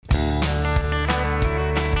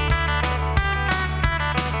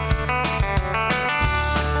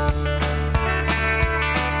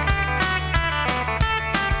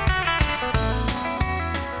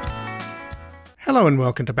Hello and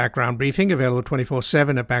welcome to Background Briefing, available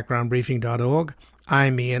 24/7 at backgroundbriefing.org.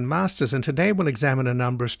 I'm Ian Masters, and today we'll examine a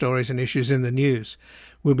number of stories and issues in the news.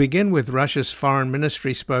 We'll begin with Russia's foreign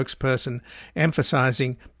ministry spokesperson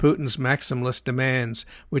emphasizing Putin's maximalist demands,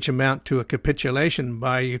 which amount to a capitulation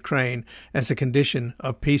by Ukraine as a condition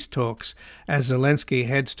of peace talks, as Zelensky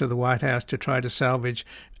heads to the White House to try to salvage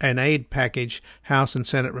an aid package House and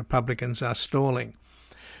Senate Republicans are stalling.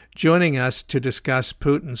 Joining us to discuss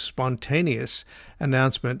Putin's spontaneous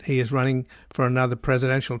announcement he is running for another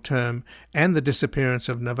presidential term and the disappearance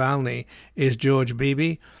of Navalny is George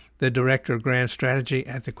Beebe, the Director of Grand Strategy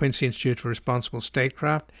at the Quincy Institute for Responsible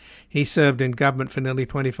Statecraft. He served in government for nearly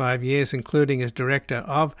 25 years, including as Director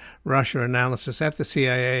of Russia Analysis at the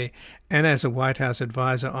CIA and as a White House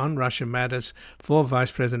advisor on Russia Matters for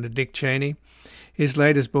Vice President Dick Cheney. His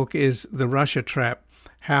latest book is The Russia Trap: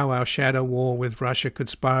 How Our Shadow War with Russia Could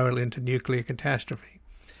Spiral into Nuclear Catastrophe.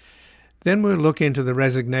 Then we'll look into the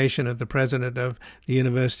resignation of the president of the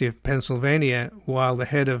University of Pennsylvania while the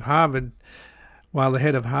head of Harvard's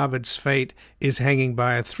fate is hanging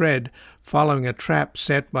by a thread following a trap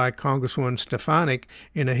set by Congresswoman Stefanik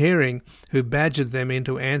in a hearing, who badgered them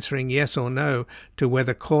into answering yes or no to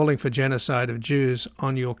whether calling for genocide of Jews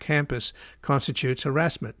on your campus constitutes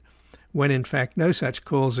harassment, when in fact no such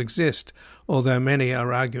calls exist, although many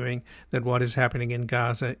are arguing that what is happening in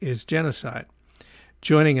Gaza is genocide.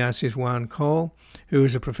 Joining us is Juan Cole, who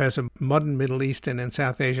is a professor of modern Middle Eastern and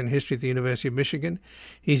South Asian history at the University of Michigan.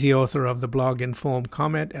 He's the author of the blog Informed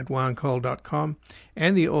Comment at juancole.com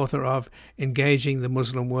and the author of Engaging the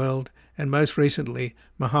Muslim World and most recently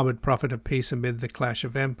Muhammad, Prophet of Peace Amid the Clash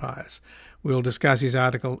of Empires. We'll discuss his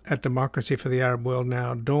article at Democracy for the Arab World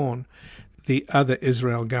Now, Dawn, the other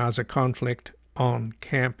Israel-Gaza conflict on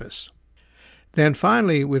campus. Then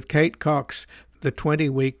finally, with Kate Cox, the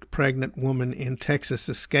 20-week pregnant woman in Texas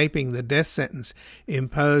escaping the death sentence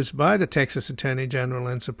imposed by the Texas Attorney General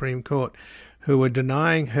and Supreme Court, who were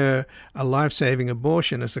denying her a life-saving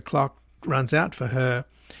abortion as the clock runs out for her,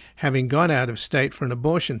 having gone out of state for an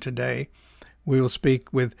abortion today. We will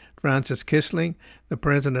speak with Frances Kissling, the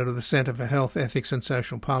president of the Center for Health, Ethics and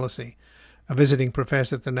Social Policy, a visiting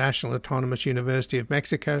professor at the National Autonomous University of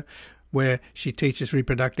Mexico, where she teaches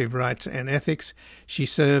reproductive rights and ethics. She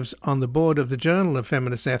serves on the board of the Journal of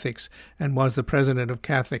Feminist Ethics and was the president of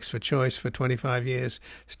Catholics for Choice for 25 years,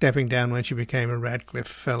 stepping down when she became a Radcliffe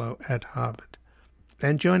Fellow at Harvard.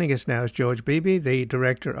 And joining us now is George Beebe, the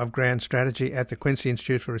Director of Grand Strategy at the Quincy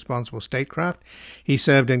Institute for Responsible Statecraft. He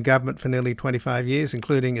served in government for nearly 25 years,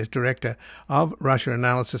 including as Director of Russia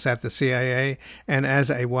Analysis at the CIA and as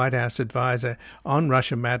a White House advisor on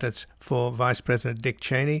Russia Matters for Vice President Dick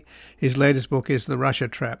Cheney. His latest book is The Russia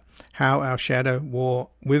Trap: How Our Shadow War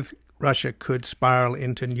with Russia Could Spiral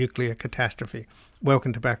into Nuclear Catastrophe.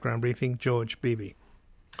 Welcome to Background Briefing, George Beebe.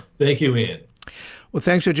 Thank you, Ian. Well,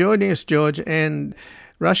 thanks for joining us, George. And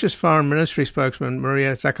Russia's foreign ministry spokesman,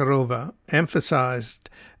 Maria Zakharova,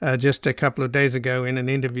 emphasized just a couple of days ago in an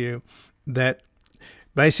interview that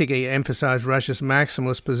basically emphasized Russia's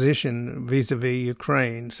maximalist position vis-a-vis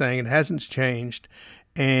Ukraine, saying it hasn't changed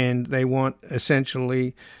and they want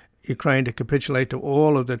essentially Ukraine to capitulate to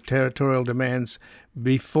all of the territorial demands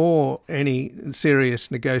before any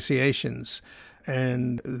serious negotiations.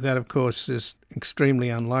 And that, of course, is extremely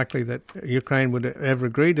unlikely that Ukraine would ever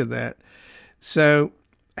agree to that. So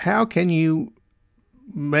how can you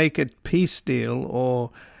make a peace deal or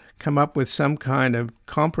come up with some kind of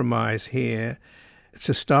compromise here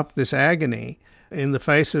to stop this agony in the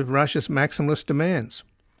face of Russia's maximalist demands?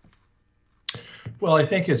 Well, I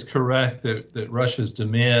think it's correct that Russia's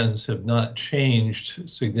demands have not changed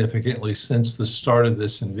significantly since the start of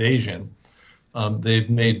this invasion. They've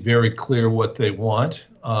made very clear what they want,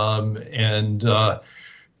 and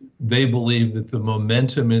they believe that the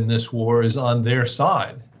momentum in this war is on their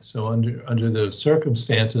side. So under those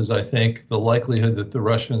circumstances, I think the likelihood that the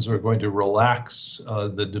Russians are going to relax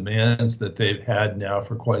the demands that they've had now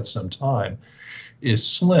for quite some time is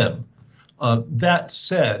slim. That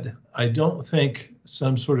said, I don't think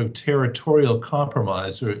some sort of territorial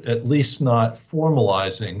compromise, or at least not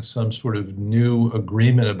formalizing some sort of new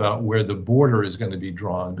agreement about where the border is going to be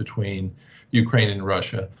drawn between Ukraine and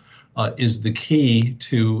Russia, is the key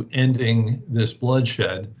to ending this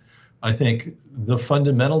bloodshed. I think the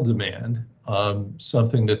fundamental demand,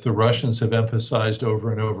 something that the Russians have emphasized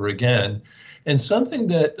over and over again, and something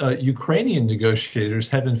that Ukrainian negotiators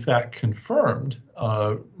have in fact confirmed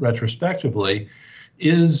retrospectively,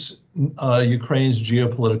 is Ukraine's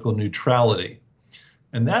geopolitical neutrality.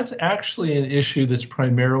 And that's actually an issue that's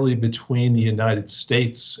primarily between the United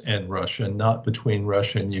States and Russia, not between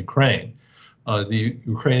Russia and Ukraine. The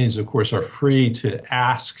Ukrainians, of course, are free to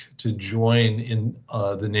ask to join in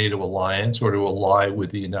the NATO alliance or to ally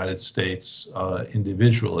with the United States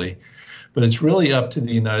individually. But it's really up to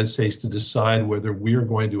the United States to decide whether we're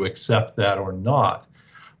going to accept that or not.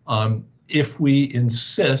 If we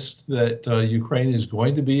insist that Ukraine is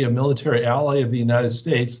going to be a military ally of the United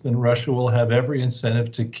States, then Russia will have every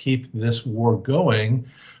incentive to keep this war going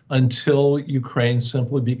until Ukraine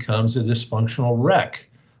simply becomes a dysfunctional wreck,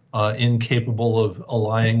 incapable of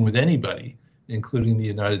allying with anybody, including the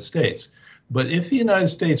United States. But if the United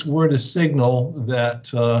States were to signal that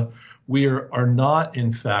we are not,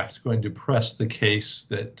 in fact, going to press the case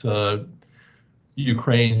that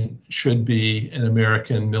Ukraine should be an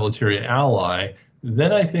American military ally,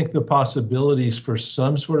 then I think the possibilities for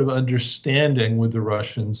some sort of understanding with the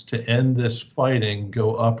Russians to end this fighting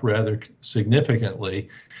go up rather significantly.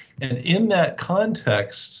 And in that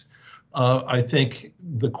context, I think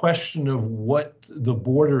the question of what the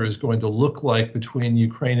border is going to look like between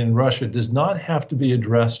Ukraine and Russia does not have to be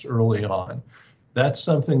addressed early on. That's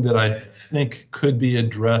something that I think could be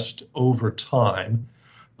addressed over time.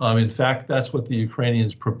 In fact, that's what the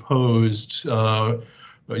Ukrainians proposed a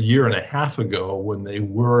year and a half ago when they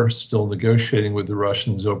were still negotiating with the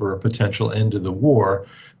Russians over a potential end to the war.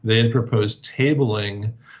 They had proposed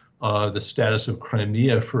tabling the status of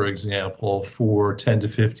Crimea, for example, for 10 to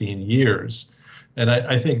 15 years. And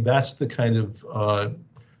I think that's the kind of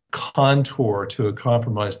contour to a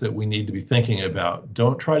compromise that we need to be thinking about.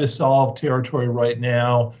 Don't try to solve territory right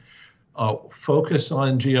now. Focus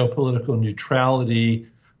on geopolitical neutrality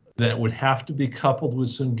that would have to be coupled with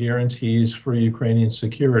some guarantees for Ukrainian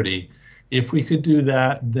security. If we could do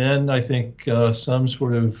that, then I think some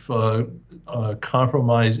sort of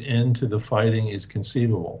compromise into the fighting is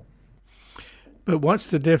conceivable. But what's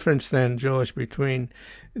the difference then, George, between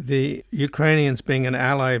the Ukrainians being an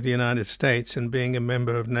ally of the United States and being a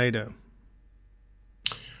member of NATO?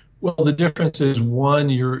 Well, the difference is, one,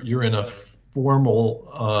 you're in a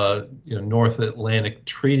formal North Atlantic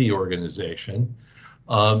Treaty Organization.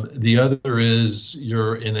 The other is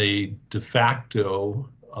you're in a de facto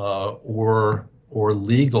or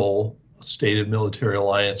legal stated military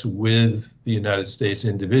alliance with the United States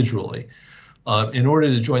individually. In order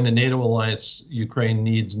to join the NATO alliance, Ukraine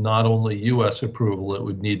needs not only U.S. approval, it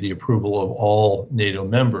would need the approval of all NATO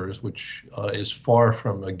members, which is far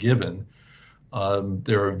from a given.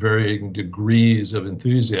 There are varying degrees of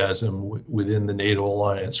enthusiasm within the NATO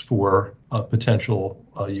alliance for potential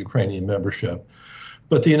Ukrainian membership.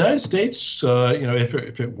 But the United States,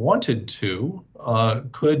 if it wanted to,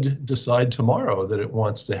 could decide tomorrow that it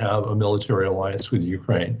wants to have a military alliance with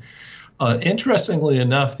Ukraine. Interestingly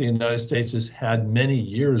enough, the United States has had many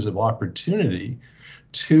years of opportunity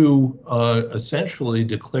to essentially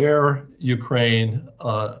declare Ukraine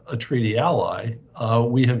a treaty ally.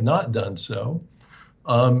 We have not done so,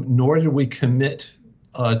 nor did we commit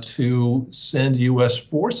to send U.S.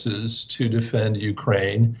 forces to defend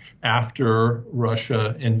Ukraine after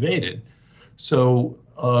Russia invaded. So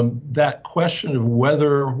that question of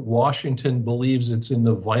whether Washington believes it's in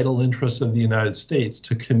the vital interests of the United States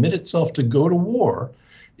to commit itself to go to war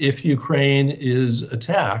if Ukraine is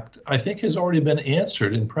attacked, I think has already been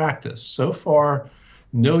answered in practice. So far,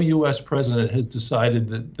 no U.S. president has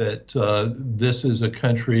decided that this is a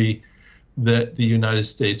country that the United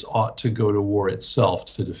States ought to go to war itself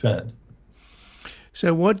to defend.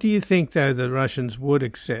 So what do you think, though, the Russians would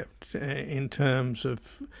accept in terms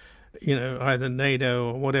of, either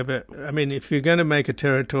NATO or whatever? I mean, if you're going to make a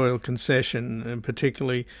territorial concession, and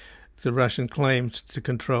particularly the Russian claims to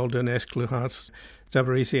control Donetsk, Luhansk,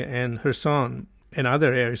 Zaporizhia and Kherson and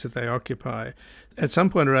other areas that they occupy, at some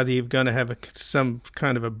point or other you're going to have some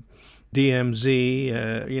kind of a DMZ,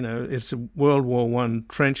 it's World War I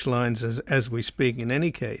trench lines as we speak in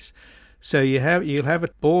any case. So you'll have a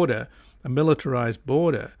border, a militarized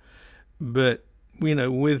border, but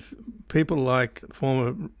with people like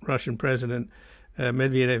former Russian President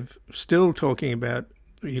Medvedev still talking about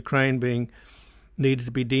Ukraine being needed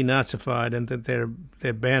to be denazified and that they're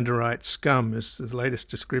Banderite scum is the latest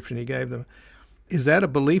description he gave them. Is that a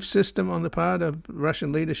belief system on the part of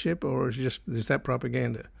Russian leadership, or is that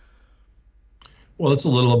propaganda? Well, it's a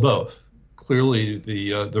little of both. Clearly,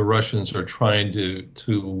 the Russians are trying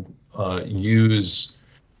to use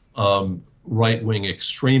right-wing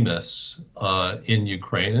extremists in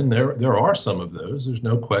Ukraine, and there are some of those. There's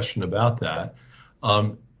no question about that.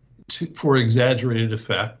 For exaggerated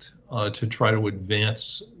effect, to try to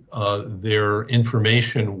advance their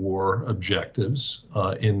information war objectives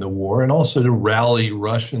in the war, and also to rally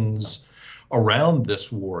Russians around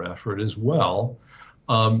this war effort as well.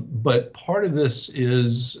 But part of this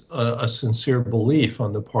is a sincere belief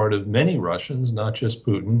on the part of many Russians, not just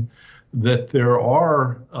Putin, that there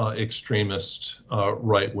are extremist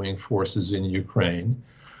right-wing forces in Ukraine,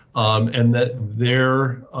 and that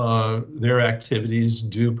their activities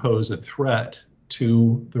do pose a threat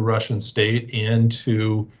to the Russian state and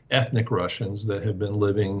to ethnic Russians that have been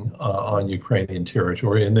living on Ukrainian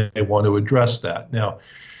territory, and they want to address that. Now,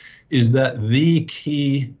 is that the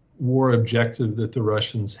key war objective that the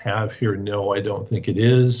Russians have here? No, I don't think it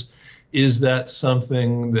is. Is that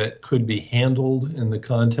something that could be handled in the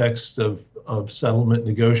context of settlement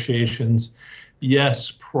negotiations?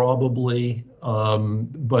 Yes, probably.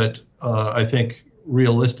 But I think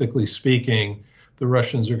realistically speaking, the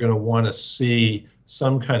Russians are going to want to see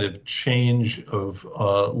some kind of change of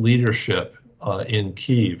leadership in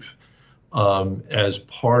Kyiv as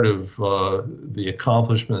part of the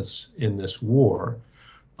accomplishments in this war.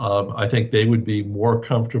 I think they would be more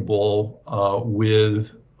comfortable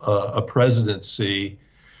with a presidency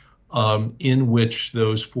in which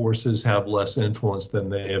those forces have less influence than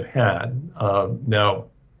they have had. Now,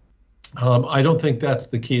 I don't think that's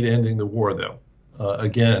the key to ending the war, though.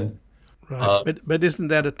 Again. Right. But isn't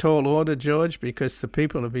that a tall order, George? Because the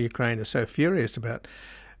people of Ukraine are so furious about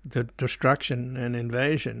the destruction and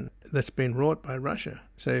invasion that's been wrought by Russia.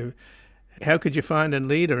 So how could you find a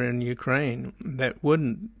leader in Ukraine that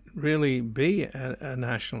wouldn't really be a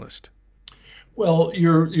nationalist? Well,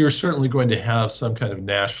 you're certainly going to have some kind of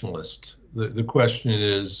nationalist. The question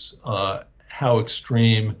is how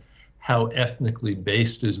extreme, how ethnically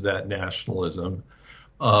based is that nationalism?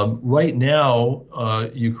 Right now,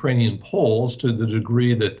 Ukrainian polls, to the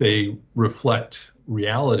degree that they reflect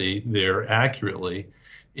reality there accurately,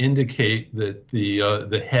 indicate that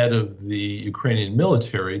the head of the Ukrainian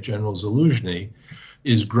military, General Zaluzhny,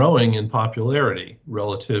 is growing in popularity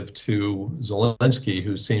relative to Zelensky,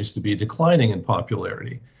 who seems to be declining in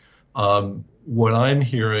popularity. What I'm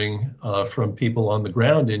hearing from people on the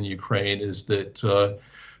ground in Ukraine is that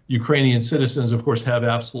Ukrainian citizens, of course, have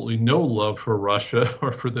absolutely no love for Russia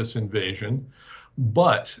or for this invasion,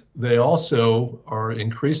 but they also are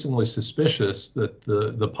increasingly suspicious that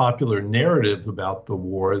the popular narrative about the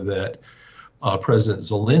war that President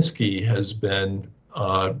Zelensky has been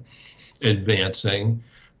advancing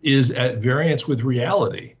is at variance with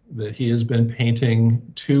reality, that he has been painting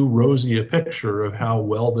too rosy a picture of how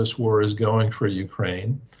well this war is going for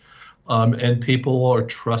Ukraine. And people are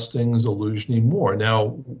trusting Zaluzhny more. Now,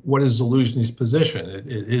 what is Zaluzhny's position?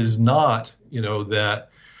 It is not, that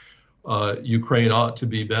Ukraine ought to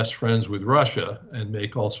be best friends with Russia and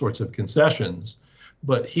make all sorts of concessions.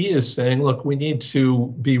 But he is saying, look, we need to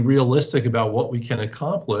be realistic about what we can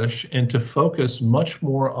accomplish and to focus much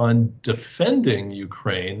more on defending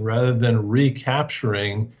Ukraine rather than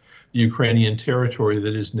recapturing Ukrainian territory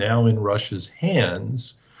that is now in Russia's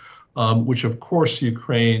hands, which, of course,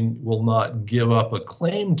 Ukraine will not give up a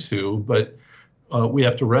claim to. But we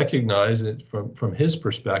have to recognize it from his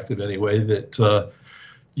perspective anyway, that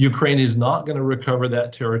Ukraine is not going to recover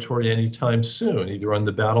that territory anytime soon, either on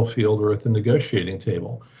the battlefield or at the negotiating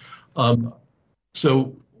table.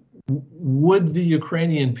 So would the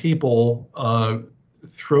Ukrainian people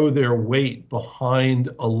throw their weight behind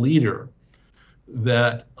a leader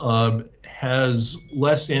that has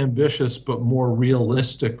less ambitious but more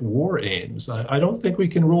realistic war aims? I don't think we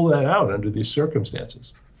can rule that out under these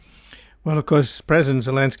circumstances. Well, of course, President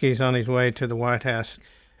Zelensky is on his way to the White House,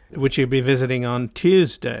 which he'll be visiting on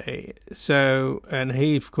Tuesday. So, and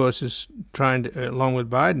he, of course, is trying to, along with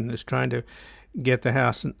Biden, is trying to get the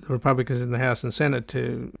House, the Republicans in the House and Senate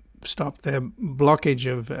to stop their blockage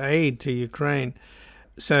of aid to Ukraine.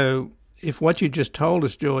 So, if what you just told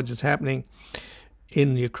us, George, is happening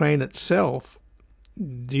in Ukraine itself,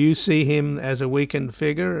 do you see him as a weakened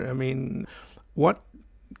figure? I mean, what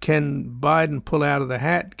can Biden pull out of the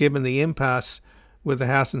hat, given the impasse with the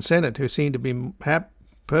House and Senate, who seem to be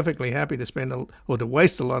perfectly happy to spend or to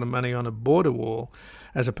waste a lot of money on a border wall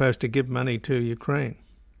as opposed to give money to Ukraine?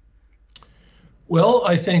 Well,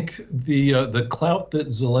 I think the clout that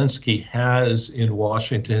Zelensky has in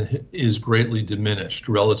Washington is greatly diminished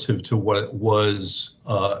relative to what it was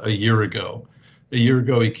a year ago. A year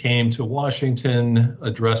ago, he came to Washington,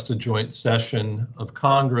 addressed a joint session of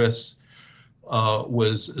Congress,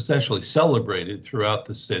 was essentially celebrated throughout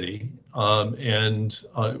the city and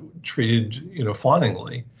treated,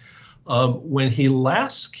 fawningly. When he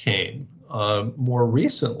last came, more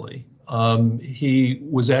recently, he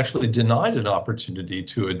was actually denied an opportunity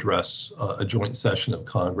to address a joint session of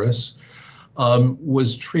Congress.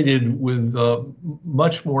 was treated with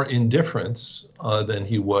much more indifference than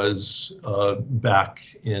he was back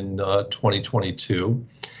in 2022.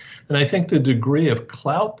 And I think the degree of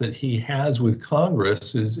clout that he has with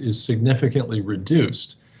Congress is significantly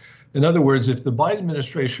reduced. In other words, if the Biden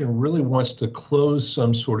administration really wants to close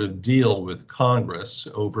some sort of deal with Congress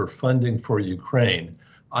over funding for Ukraine,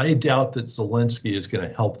 I doubt that Zelensky is going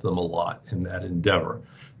to help them a lot in that endeavor.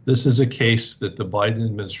 This is a case that the Biden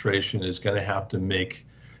administration is going to have to make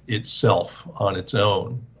itself on its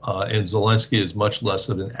own. And Zelensky is much less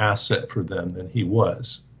of an asset for them than he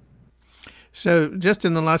was. So just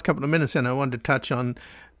in the last couple of minutes, then, I wanted to touch on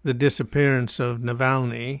the disappearance of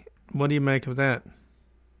Navalny. What do you make of that?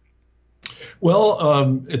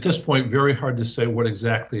 Well, at this point, very hard to say what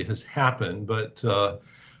exactly has happened, but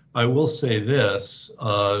I will say this,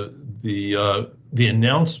 the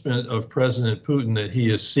announcement of President Putin that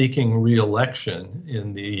he is seeking re-election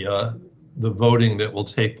in the voting that will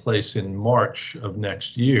take place in March of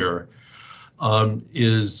next year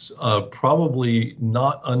is probably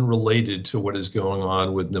not unrelated to what is going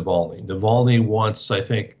on with Navalny. Navalny wants, I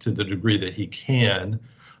think, to the degree that he can,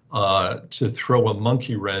 to throw a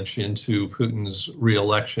monkey wrench into Putin's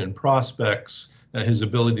re-election prospects. His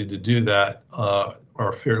ability to do that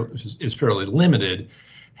is fairly limited.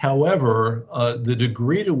 However, the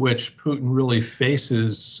degree to which Putin really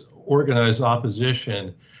faces organized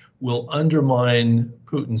opposition will undermine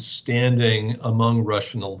Putin's standing among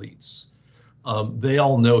Russian elites. They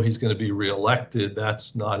all know he's going to be reelected.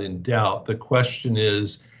 That's not in doubt. The question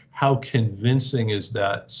is, how convincing is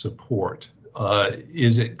that support?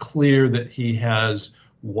 Is it clear that he has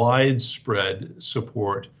widespread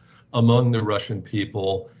support among the Russian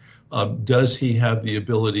people? Does he have the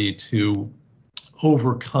ability to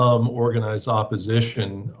overcome organized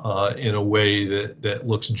opposition in a way that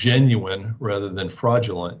looks genuine rather than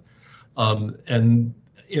fraudulent? And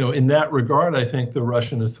in that regard, I think the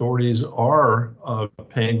Russian authorities are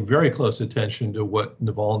paying very close attention to what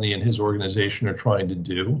Navalny and his organization are trying to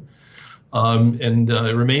do. And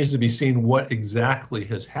it remains to be seen what exactly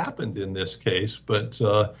has happened in this case. But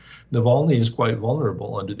Navalny is quite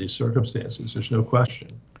vulnerable under these circumstances. There's no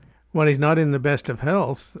question. Well, he's not in the best of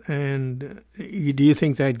health. And do you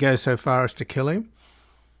think they'd go so far as to kill him?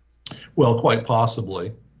 Well, quite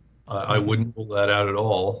possibly. I wouldn't rule that out at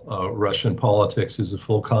all. Russian politics is a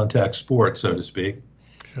full contact sport, so to speak.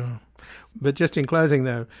 Sure. But just in closing,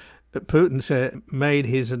 though, Putin made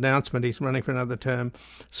his announcement he's running for another term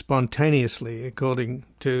spontaneously, according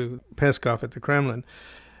to Peskov at the Kremlin.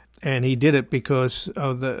 And he did it because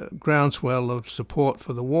of the groundswell of support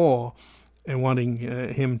for the war and wanting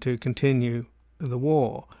him to continue the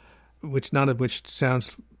war, none of which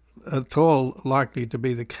sounds at all likely to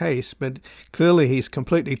be the case, but clearly he's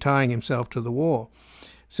completely tying himself to the war.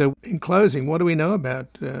 So in closing, what do we know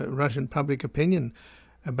about Russian public opinion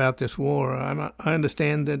about this war? I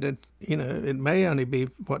understand that it may only be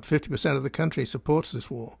 50% of the country supports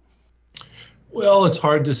this war. Well, it's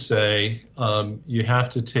hard to say. You have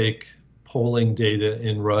to take polling data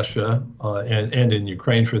in Russia and in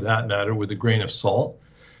Ukraine, for that matter, with a grain of salt.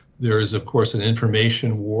 There is, of course, an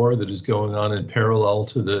information war that is going on in parallel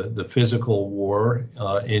to the physical war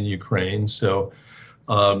in Ukraine. So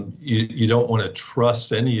you don't want to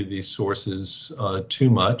trust any of these sources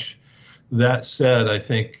too much. That said, I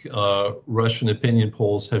think Russian opinion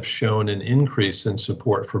polls have shown an increase in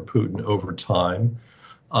support for Putin over time.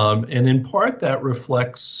 And in part, that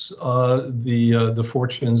reflects the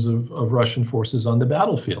fortunes of Russian forces on the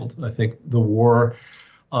battlefield. I think the war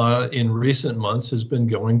in recent months has been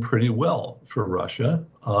going pretty well for Russia.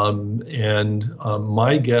 And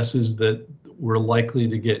my guess is that we're likely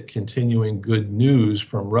to get continuing good news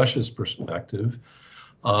from Russia's perspective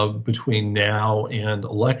between now and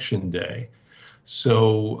election day.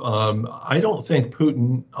 So I don't think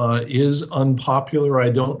Putin is unpopular.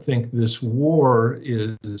 I don't think this war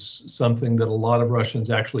is something that a lot of Russians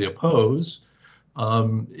actually oppose.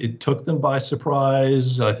 It took them by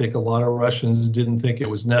surprise. I think a lot of Russians didn't think it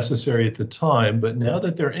was necessary at the time, but now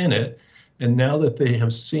that they're in it, and now that they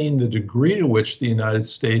have seen the degree to which the United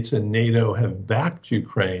States and NATO have backed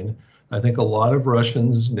Ukraine, I think a lot of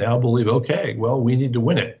Russians now believe, okay, well, we need to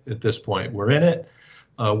win it at this point. We're in it.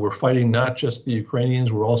 We're fighting not just the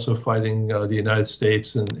Ukrainians, we're also fighting the United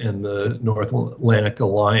States and the North Atlantic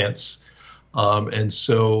Alliance. And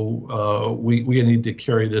so we need to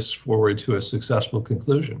carry this forward to a successful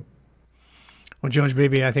conclusion. Well, George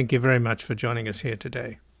Beebe, I thank you very much for joining us here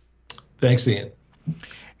today. Thanks, Ian.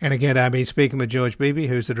 And again, I've been speaking with George Beebe,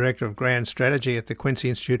 who's the Director of Grand Strategy at the Quincy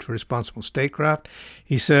Institute for Responsible Statecraft.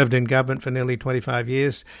 He served in government for nearly 25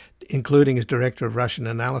 years, including as Director of Russian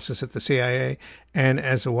Analysis at the CIA and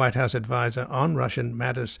as a White House advisor on Russian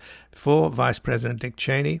matters for Vice President Dick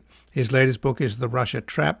Cheney. His latest book is The Russia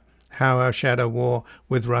Trap: How Our Shadow War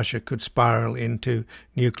with Russia Could Spiral into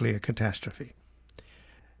Nuclear Catastrophe.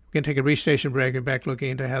 We're going to take a brief station break and back looking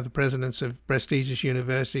into how the presidents of prestigious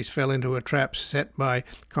universities fell into a trap set by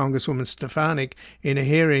Congresswoman Stefanik in a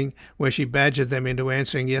hearing where she badgered them into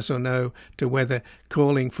answering yes or no to whether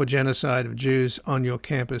calling for genocide of Jews on your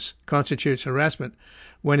campus constitutes harassment,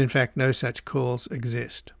 when in fact no such calls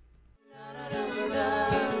exist.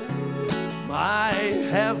 My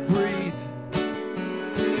half-breed,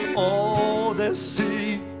 all the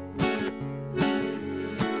sea,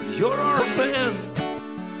 your orphan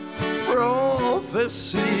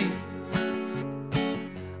prophecy,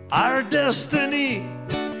 our destiny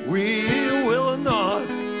we will not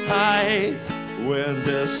hide. When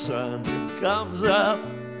the sun comes up,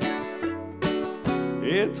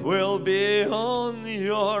 it will be on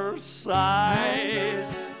your side.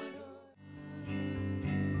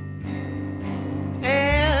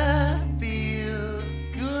 It feels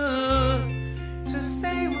good to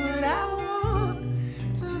say what I want,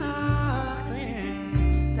 to knock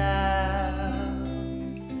things down.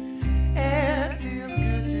 It feels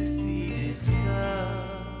good to see disgust.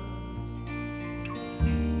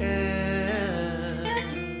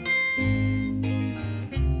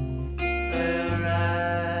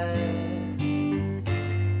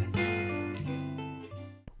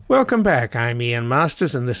 Welcome back. I'm Ian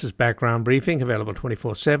Masters, and this is Background Briefing, available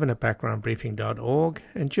 24/7 at backgroundbriefing.org.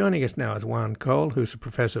 And joining us now is Juan Cole, who's a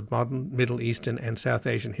professor of modern, Middle Eastern and South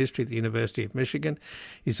Asian history at the University of Michigan.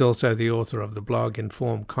 He's also the author of the blog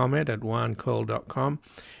Informed Comment at juancole.com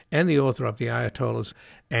and the author of The Ayatollahs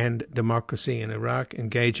and Democracy in Iraq,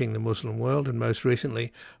 Engaging the Muslim World, and most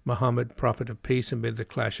recently, Muhammad, Prophet of Peace Amid the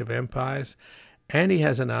Clash of Empires. And he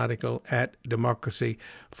has an article at Democracy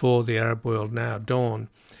for the Arab World Now, Dawn,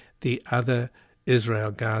 The Other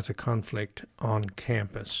Israel-Gaza Conflict on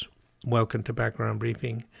Campus. Welcome to Background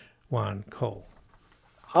Briefing, Juan Cole.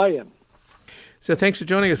 Hi, Ian. So thanks for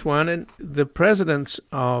joining us, Juan. And the presidents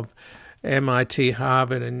of MIT,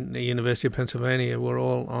 Harvard, and the University of Pennsylvania were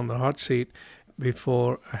all on the hot seat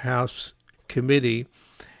before a House committee,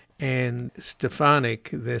 and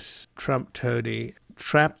Stefanik, this Trump toady,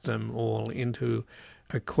 trapped them all into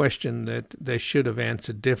a question that they should have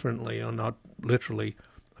answered differently, or not literally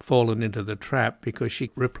fallen into the trap, because she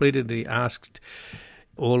repeatedly asked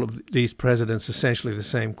all of these presidents essentially the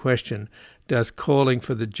same question: does calling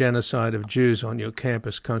for the genocide of Jews on your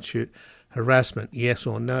campus constitute harassment, yes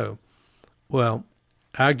or no? Well,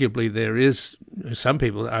 arguably there is, some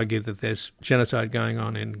people argue that there's genocide going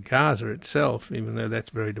on in Gaza itself, even though that's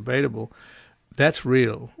very debatable. That's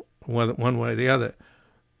real, one way or the other.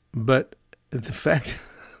 But the fact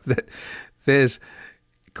that there's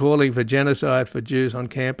calling for genocide for Jews on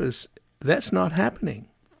campus, that's not happening,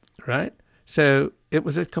 right? So it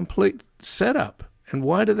was a complete setup. And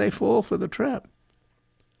why do they fall for the trap?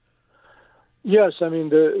 Yes, I mean,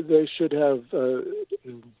 they should have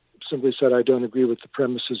simply said, I don't agree with the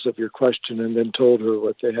premises of your question, and then told her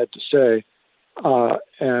what they had to say.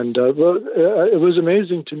 It was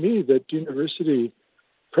amazing to me that university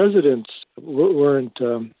presidents weren't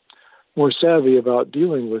more savvy about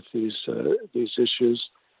dealing with these issues.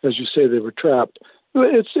 As you say, they were trapped.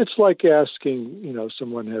 It's like asking,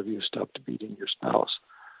 someone, have you stopped beating your spouse?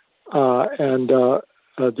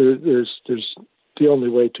 There's the only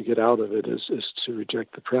way to get out of it is to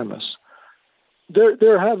reject the premise.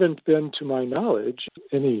 There haven't been, to my knowledge,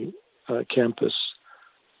 any campus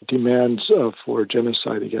demands for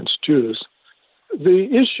genocide against Jews. The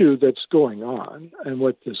issue that's going on, and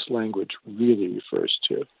what this language really refers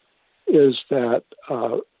to, is that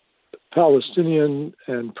Palestinian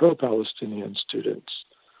and pro-Palestinian students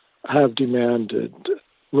have demanded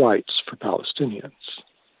rights for Palestinians.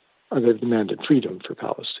 They've demanded freedom for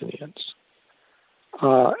Palestinians.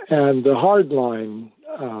 And the hardline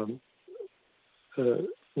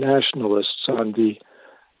nationalists on the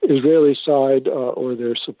Israeli side or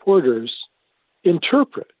their supporters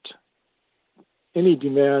interpret any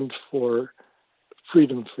demand for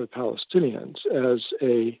freedom for Palestinians as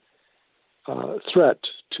a threat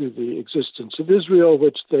to the existence of Israel,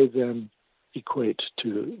 which they then equate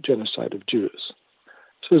to genocide of Jews.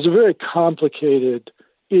 So there's a very complicated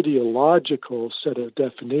ideological set of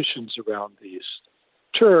definitions around these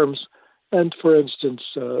terms. And for instance,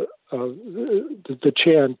 the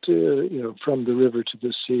chant, from the river to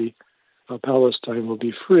the sea, Palestine will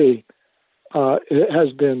be free, it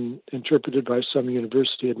has been interpreted by some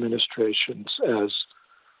university administrations as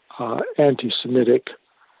anti-Semitic,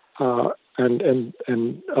 and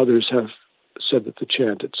others have said that the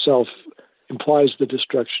chant itself implies the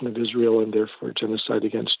destruction of Israel and therefore genocide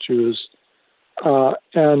against Jews.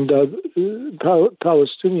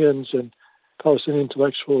 Palestinians and Palestinian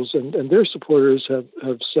intellectuals and their supporters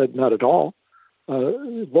have said not at all.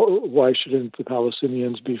 Why shouldn't the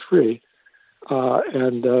Palestinians be free?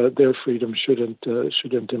 And their freedom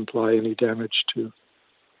shouldn't imply any damage to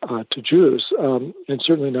Jews, and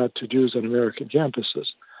certainly not to Jews on American campuses.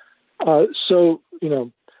 So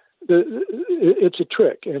it's a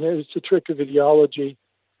trick, and it's a trick of ideology.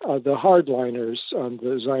 The hardliners on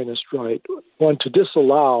the Zionist right want to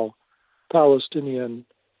disallow Palestinian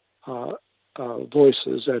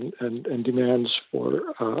voices and demands for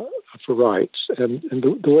rights, and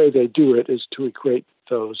the way they do it is to equate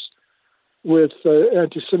those with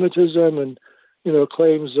anti-Semitism and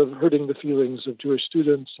claims of hurting the feelings of Jewish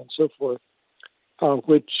students and so forth,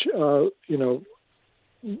 which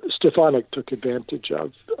Stefanik took advantage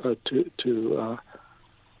of to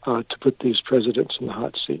put these presidents in the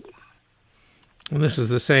hot seat. And this is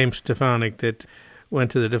the same Stefanik that went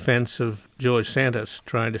to the defense of George Santos,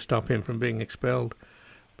 trying to stop him from being expelled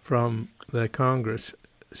from the Congress.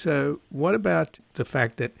 So what about the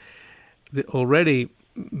fact that already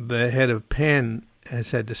the head of Penn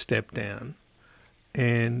has had to step down,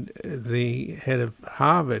 and the head of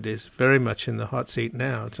Harvard is very much in the hot seat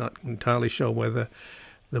now? It's not entirely sure whether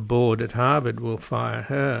the board at Harvard will fire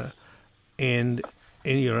her. And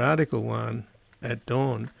in your article, Juan, at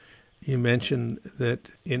Dawn, you mentioned that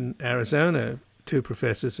in Arizona, 2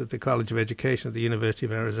 professors at the College of Education at the University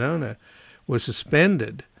of Arizona were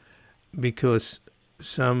suspended because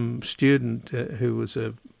some student who was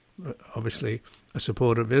obviously a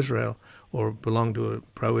supporter of Israel or belonged to a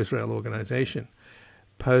pro-Israel organization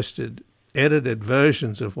posted edited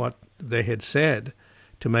versions of what they had said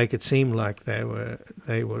to make it seem like they were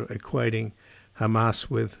equating Hamas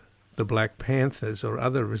with the Black Panthers or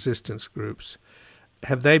other resistance groups.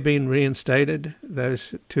 Have they been reinstated,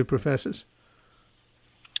 those 2 professors?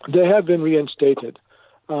 They have been reinstated.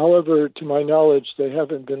 However, to my knowledge, they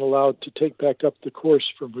haven't been allowed to take back up the course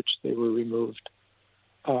from which they were removed,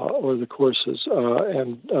 or the courses.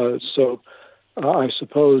 So I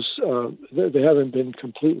suppose they haven't been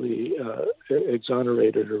completely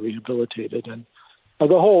exonerated or rehabilitated. And the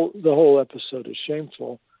whole episode is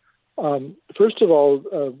shameful. First of all,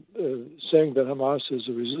 saying that Hamas is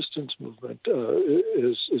a resistance movement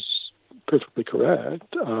is perfectly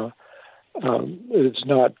correct. It's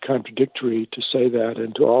not contradictory to say that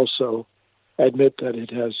and to also admit that it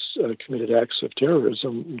has committed acts of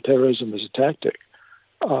terrorism. Terrorism is a tactic,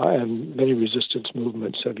 and many resistance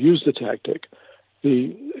movements have used the tactic.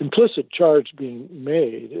 The implicit charge being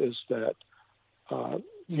made is that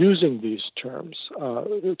using these terms,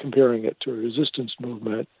 comparing it to a resistance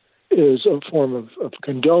movement, is a form of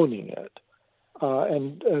condoning it.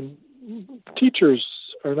 And teachers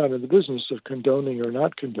are not in the business of condoning or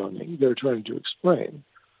not condoning. They're trying to explain.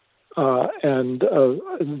 And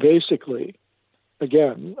basically,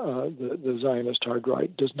 again, the Zionist hard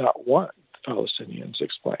right does not want Palestinians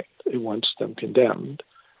explained. It wants them condemned,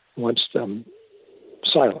 wants them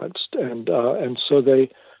silenced. And so they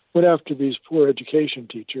went after these poor education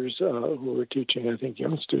teachers who were teaching, I think,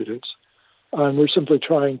 young students. And we're simply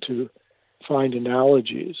trying to find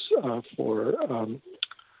analogies for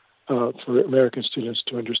American students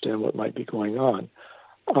to understand what might be going on.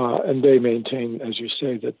 And they maintain, as you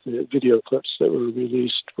say, that the video clips that were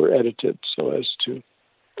released were edited so as to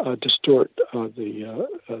distort the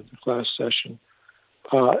class session.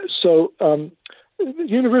 So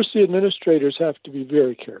university administrators have to be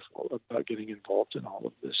very careful about getting involved in all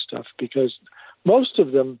of this stuff because most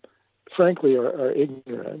of them, frankly, are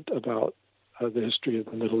ignorant about the history of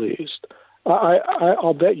the Middle East.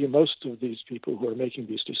 I'll bet you most of these people who are making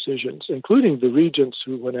these decisions, including the regents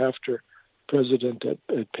who went after president at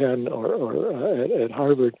Penn or at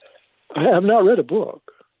Harvard, have not read a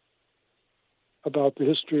book about the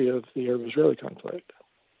history of the Arab-Israeli conflict.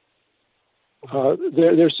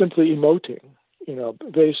 They're simply emoting,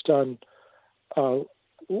 based on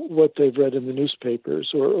what they've read in the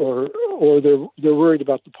newspapers, or they're worried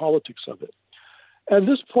about the politics of it. And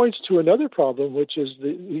this points to another problem, which is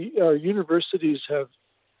our universities have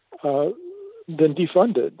been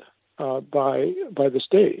defunded by the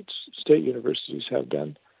states. State universities have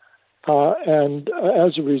been. And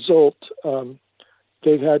as a result,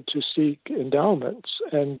 they've had to seek endowments.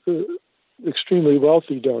 And the extremely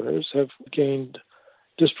wealthy donors have gained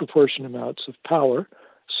disproportionate amounts of power.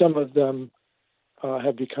 Some of them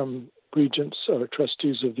have become regents or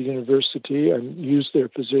trustees of the university and use their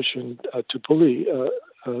position to bully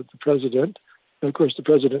the president. And of course, the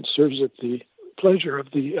president serves at the pleasure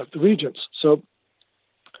of the regents. So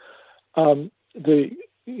the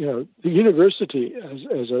university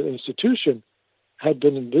as an institution had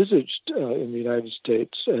been envisaged in the United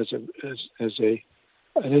States as an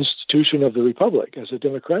institution of the republic, as a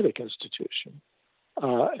democratic institution,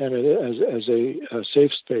 and as a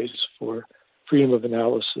safe space for freedom of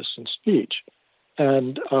analysis and speech.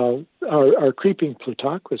 And our creeping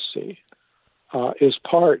plutocracy is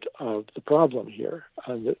part of the problem here.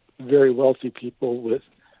 That very wealthy people with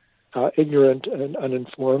ignorant and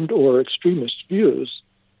uninformed or extremist views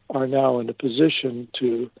are now in a position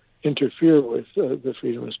to interfere with the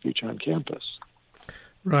freedom of speech on campus.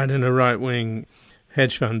 Right, and a right-wing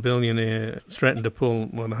hedge fund billionaire threatened to pull,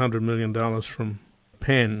 $100 million from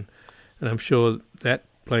Penn, and I'm sure that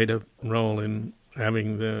played a role in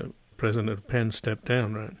having the president of Penn step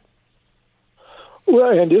down, right?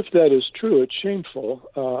 Well, and if that is true, it's shameful,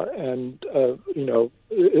 and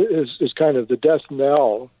is kind of the death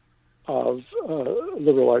knell of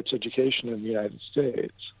liberal arts education in the United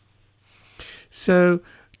States. So,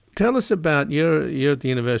 tell us about you're at the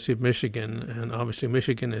University of Michigan, and obviously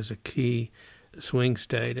Michigan is a key swing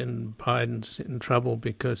state, and Biden's in trouble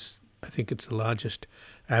because I think it's the largest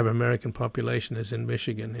Arab-American population is in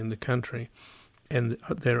Michigan in the country, and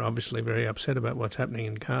they're obviously very upset about what's happening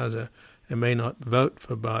in Gaza and may not vote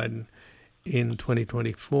for Biden in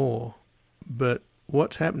 2024. But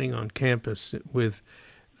what's happening on campus with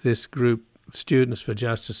this group, Students for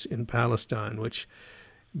Justice in Palestine, which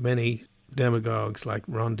many demagogues like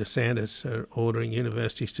Ron DeSantis are ordering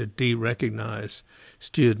universities to de-recognize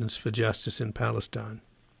Students for Justice in Palestine?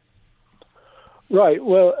 Right.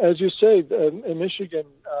 Well, as you say, Michigan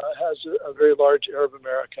has a very large Arab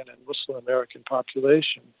American and Muslim American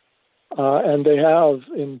population. And they have,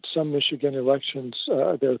 in some Michigan elections,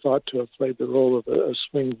 they're thought to have played the role of a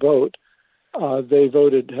swing vote. They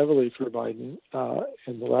voted heavily for Biden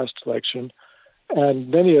in the last election. And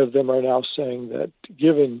many of them are now saying that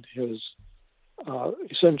given his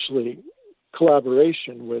essentially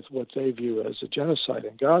collaboration with what they view as a genocide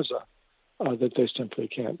in Gaza, that they simply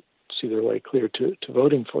can't see their way clear to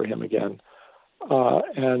voting for him again.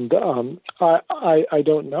 And I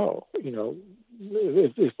don't know,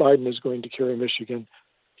 if Biden is going to carry Michigan,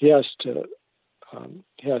 he has to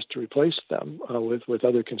replace them with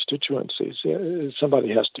other constituencies. Somebody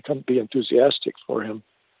has to be enthusiastic for him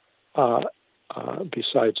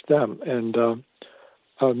besides them. And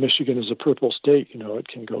Michigan is a purple state. It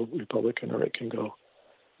can go Republican or it can go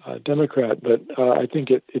Democrat. But I think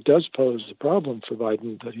it does pose a problem for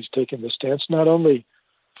Biden that he's taken this stance not only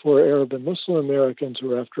for Arab and Muslim Americans,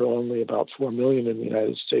 who are after all only about 4 million in the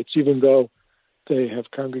United States, even though they have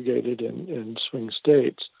congregated in swing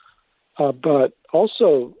states, but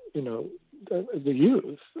also, the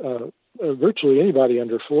youth, virtually anybody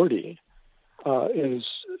under 40 is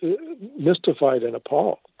mystified and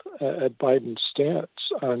appalled at Biden's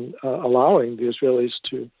stance on allowing the Israelis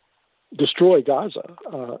to destroy Gaza.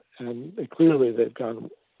 And clearly they've gone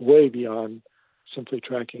way beyond simply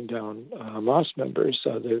tracking down Hamas members.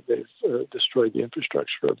 They've destroyed the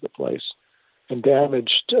infrastructure of the place and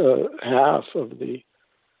damaged half of the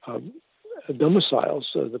domiciles,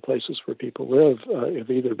 the places where people live, have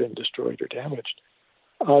either been destroyed or damaged.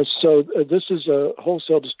 So this is a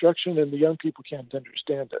wholesale destruction, and the young people can't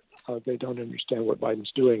understand it. They don't understand what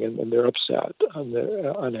Biden's doing, and they're upset and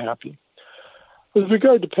they're unhappy. With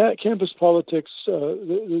regard to campus politics,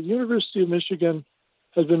 the University of Michigan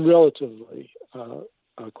has been relatively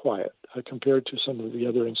quiet compared to some of the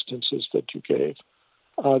other instances that you gave.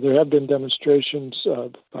 There have been demonstrations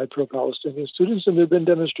by pro-Palestinian students, and there have been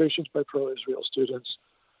demonstrations by pro-Israel students.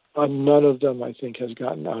 None of them, I think, has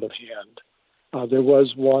gotten out of hand. There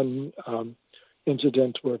was one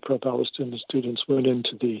incident where pro-Palestinian students went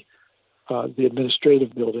into the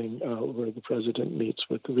administrative building where the president meets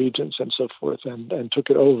with the regents and so forth, and took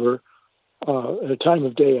it over at a time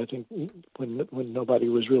of day, I think, when nobody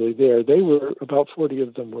was really there. They were, about 40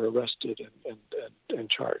 of them were arrested and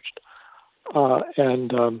charged.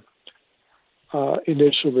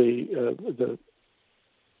 Initially,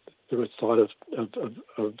 there was thought of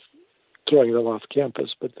throwing them off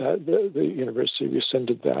campus, but the university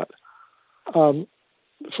rescinded that.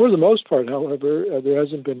 For the most part, however, there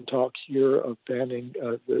hasn't been talk here of banning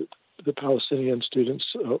the Palestinian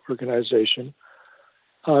Students Organization.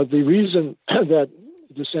 The reason that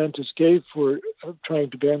DeSantis gave for trying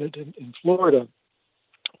to ban it in Florida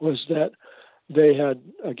was that they had,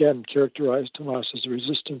 again, characterized Hamas as a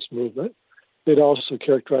resistance movement, they'd also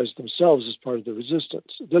characterize themselves as part of the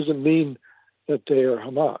resistance. It doesn't mean that they are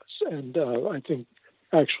Hamas. And I think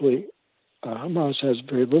actually Hamas has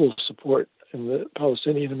very little support in the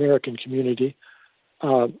Palestinian American community.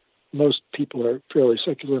 Most people are fairly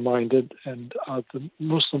secular-minded, and the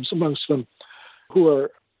Muslims amongst them who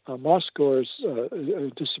are mosque-goers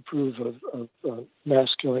disapprove of mass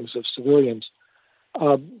killings of civilians.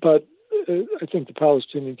 But I think the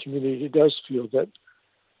Palestinian community does feel that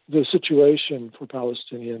the situation for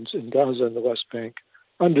Palestinians in Gaza and the West Bank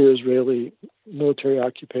under Israeli military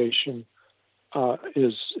occupation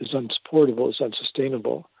is unsupportable, is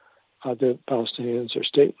unsustainable. The Palestinians are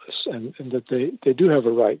stateless, and that they do have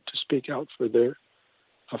a right to speak out for their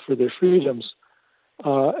freedoms,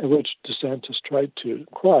 which DeSantis tried to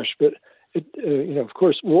quash. But of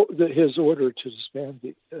course, his order to disband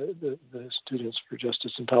the Students for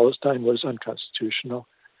Justice in Palestine was unconstitutional.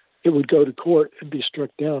 It would go to court and be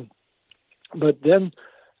struck down. But then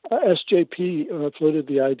SJP floated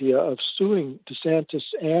the idea of suing DeSantis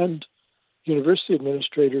and university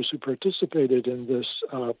administrators who participated in this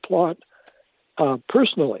plot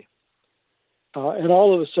personally. And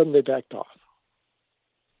all of a sudden they backed off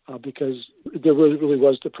because there really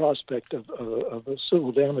was the prospect of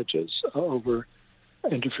civil damages over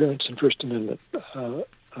interference in First Amendment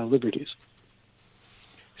liberties.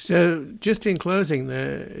 So, just in closing,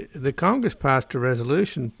 the Congress passed a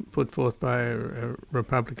resolution put forth by a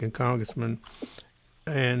Republican congressman,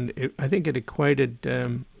 and I think it equated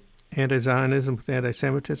anti-Zionism with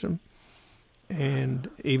anti-Semitism, and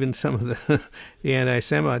even some of the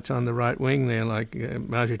anti-Semites on the right wing there, like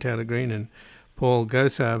Marjorie Taylor Greene and Paul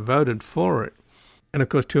Gosar, voted for it. And, of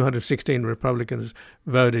course, 216 Republicans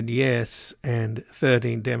voted yes, and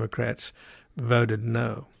 13 Democrats voted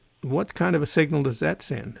no. What kind of a signal does that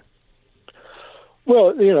send?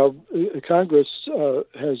 Well, Congress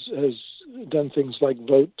has done things like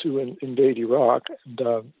vote to invade Iraq, and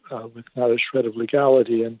with not a shred of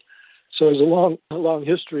legality. And so there's a long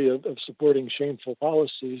history of supporting shameful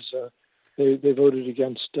policies. They voted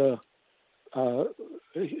against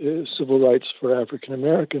civil rights for African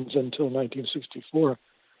Americans until 1964.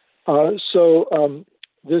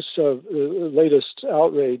 This latest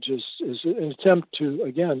outrage is an attempt to,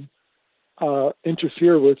 again,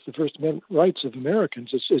 interfere with the First Amendment rights of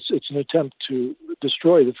Americans. It's an attempt to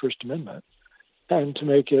destroy the First Amendment and to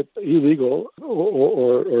make it illegal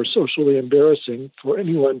or socially embarrassing for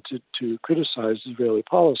anyone to criticize Israeli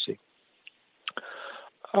policy.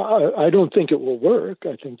 I don't think it will work.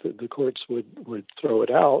 I think that the courts would throw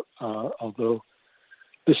it out, although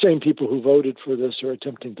the same people who voted for this are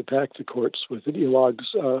attempting to pack the courts with ideologues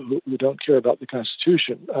who don't care about the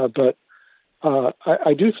Constitution. But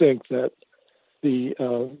I do think that the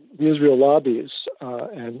Israel lobbies,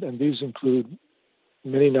 and these include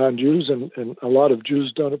many non-Jews, and a lot of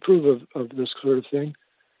Jews don't approve of this sort of thing,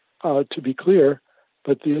 to be clear,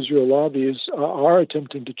 but the Israel lobbies are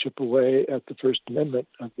attempting to chip away at the First Amendment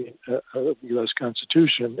of the U.S.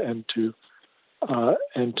 Constitution and to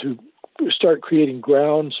start creating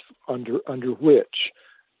grounds under which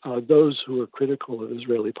those who are critical of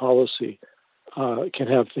Israeli policy can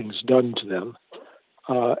have things done to them.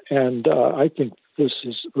 And I think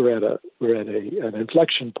we're at an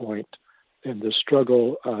inflection point in the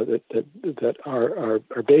struggle that our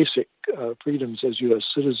basic freedoms as U.S.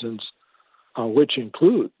 citizens, which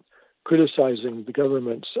include criticizing the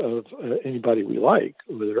governments of anybody we like,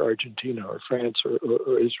 whether Argentina or France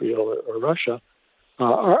or Israel or Russia,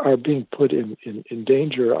 are being put in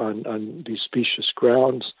danger on these specious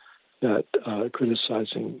grounds that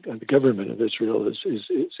criticizing the government of Israel is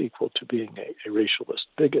equal to being a racialist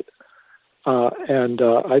bigot. And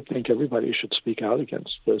I think everybody should speak out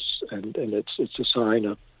against this, and it's a sign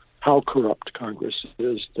of how corrupt Congress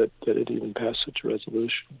is that it even passed such a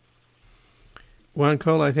resolution. Juan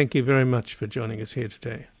Cole, I thank you very much for joining us here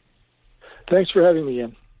today. Thanks for having me,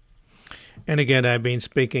 Ian. And again, I've been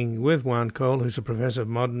speaking with Juan Cole, who's a professor of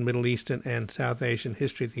modern Middle Eastern and South Asian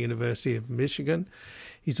history at the University of Michigan.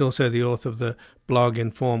 He's also the author of the blog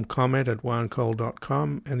Informed Comment at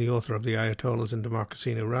juancole.com and the author of The Ayatollahs and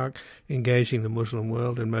Democracy in Iraq, Engaging the Muslim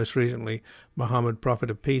World, and most recently, Muhammad, Prophet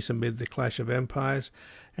of Peace Amid the Clash of Empires.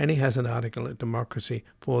 And he has an article at Democracy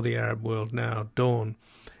for the Arab World Now, Dawn,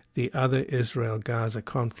 The Other Israel-Gaza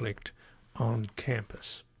Conflict on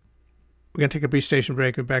Campus. We're going to take a brief station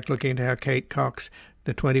break. We're back looking into how Kate Cox,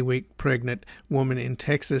 the 20-week pregnant woman in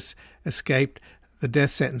Texas, escaped the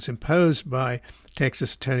death sentence imposed by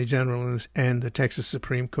Texas Attorney General and the Texas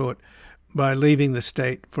Supreme Court by leaving the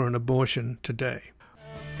state for an abortion today.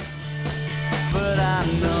 But I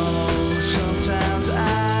know sometimes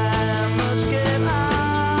I must get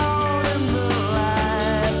out in the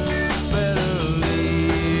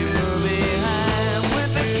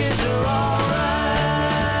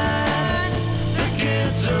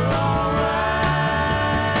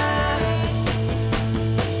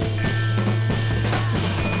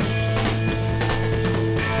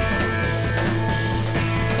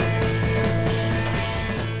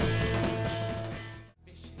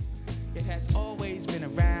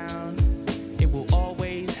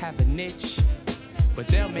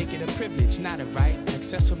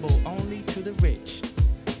accessible only to the rich.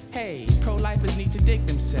 Hey, pro-lifers need to dig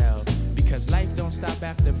themselves, because life don't stop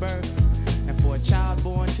after birth. And for a child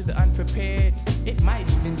born to the unprepared, it might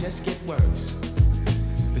even just get worse.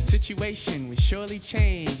 The situation would surely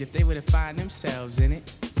change if they were to find themselves in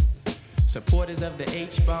it. Supporters of the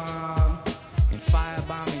H-bomb and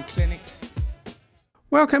firebombing clinics.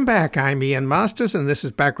 Welcome back. I'm Ian Masters, and this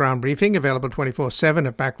is Background Briefing, available 24/7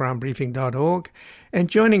 at backgroundbriefing.org. And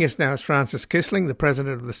joining us now is Frances Kissling, the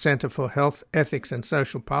president of the Center for Health, Ethics and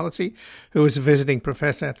Social Policy, who is a visiting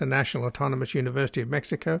professor at the National Autonomous University of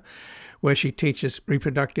Mexico, where she teaches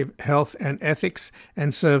reproductive health and ethics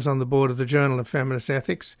and serves on the board of the Journal of Feminist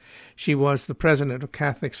Ethics. She was the president of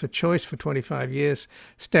Catholics for Choice for 25 years,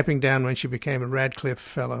 stepping down when she became a Radcliffe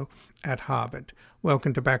Fellow at Harvard.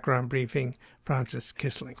 Welcome to Background Briefing, Frances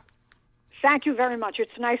Kissling. Thank you very much.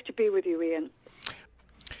 It's nice to be with you, Ian.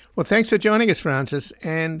 Well, thanks for joining us, Frances.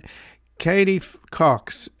 And Katie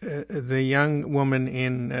Cox, the young woman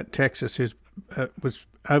in Texas who was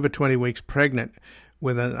over 20 weeks pregnant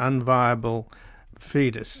with an unviable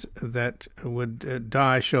fetus that would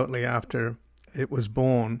die shortly after it was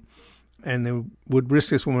born, and they would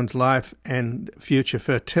risk this woman's life and future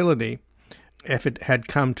fertility if it had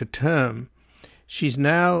come to term. She's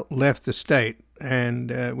now left the state,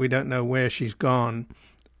 and we don't know where she's gone.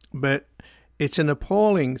 But it's an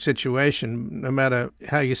appalling situation, no matter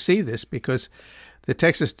how you see this, because the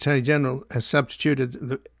Texas Attorney General has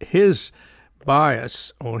substituted his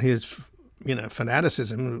bias or his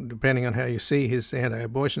fanaticism, depending on how you see his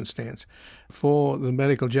anti-abortion stance, for the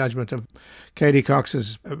medical judgment of Katie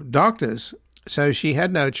Cox's doctors. So she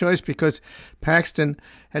had no choice, because Paxton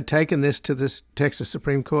had taken this to the Texas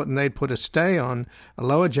Supreme Court, and they'd put a stay on a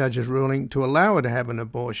lower judge's ruling to allow her to have an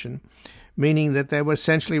abortion, meaning that they were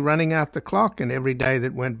essentially running out the clock, and every day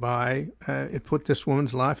that went by, it put this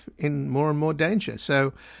woman's life in more and more danger.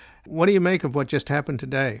 So what do you make of what just happened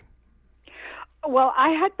today? Well,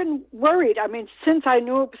 I had been worried. I mean, since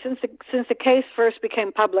the case first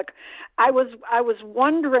became public, I was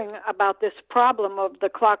wondering about this problem of the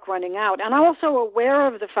clock running out, and I'm also aware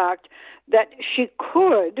of the fact that she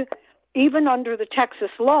could, even under the Texas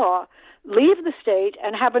law, leave the state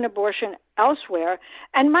and have an abortion elsewhere,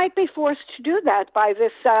 and might be forced to do that by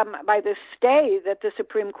this stay that the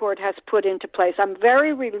Supreme Court has put into place. I'm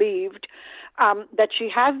very relieved that she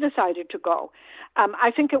has decided to go.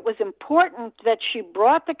 I think it was important that she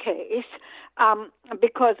brought the case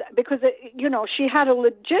because she had a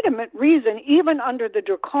legitimate reason, even under the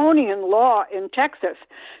draconian law in Texas,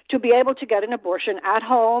 to be able to get an abortion at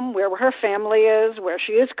home, where her family is, where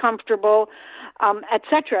she is comfortable,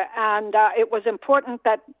 etc. And it was important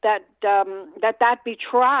that be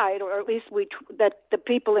tried, or at least that the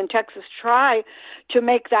people in Texas try to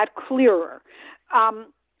make that clearer.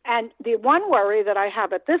 And the one worry that I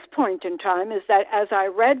have at this point in time is that as I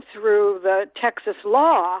read through the Texas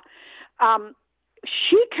law,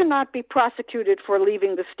 she cannot be prosecuted for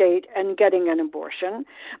leaving the state and getting an abortion,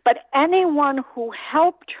 but anyone who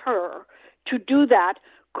helped her to do that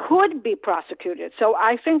could be prosecuted. So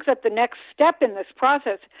I think that the next step in this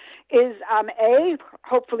process is,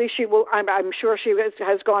 hopefully she will, I'm sure she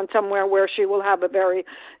has gone somewhere where she will have a very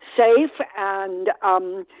safe and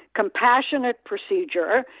compassionate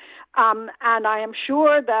procedure. And I am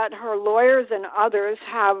sure that her lawyers and others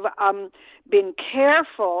have been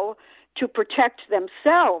careful to protect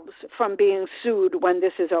themselves from being sued when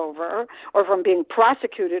this is over, or from being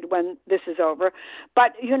prosecuted when this is over.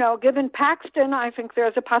 But, given Paxton, I think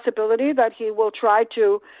there's a possibility that he will try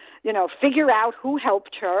to, figure out who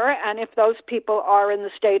helped her. And if those people are in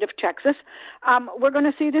the state of Texas, we're going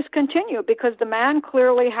to see this continue, because the man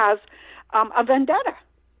clearly has a vendetta.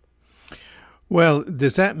 Well,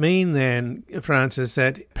 does that mean then, Frances,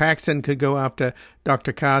 that Paxton could go after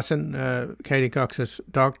Dr. Carson, Katie Cox's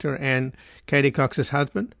doctor, and Katie Cox's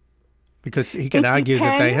husband? Because he could argue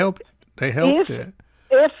that they helped.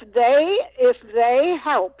 If they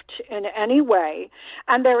helped in any way,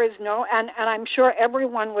 and there is no, and I'm sure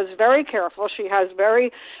everyone was very careful. She has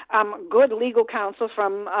very good legal counsel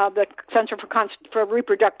from the Center for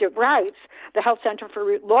Reproductive Rights, the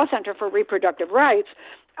Law Center for Reproductive Rights.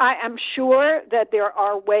 I am sure that there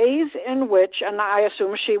are ways in which, and I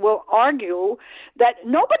assume she will argue, that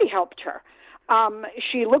nobody helped her.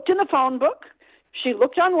 She looked in the phone book. She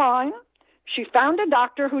looked online. She found a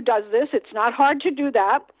doctor who does this. It's not hard to do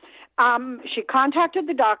that. She contacted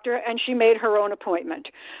the doctor, and she made her own appointment.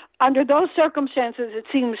 Under those circumstances, it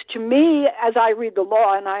seems to me, as I read the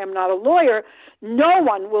law, and I am not a lawyer, no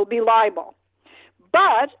one will be liable.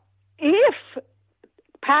 But if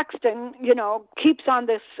Paxton, keeps on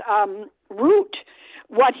this route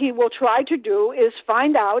what he will try to do is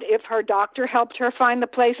find out if her doctor helped her find the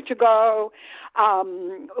place to go,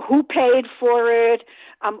 who paid for it,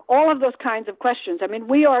 all of those kinds of questions. I mean,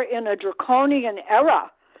 we are in a draconian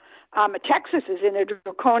era. Texas is in a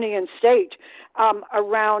draconian state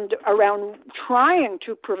around trying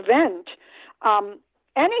to prevent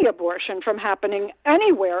any abortion from happening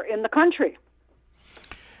anywhere in the country.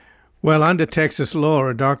 Well, under Texas law,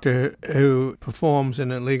 a doctor who performs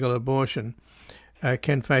an illegal abortion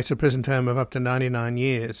can face a prison term of up to 99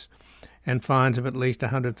 years and fines of at least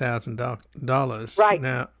 $100,000. Right.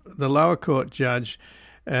 Now, the lower court judge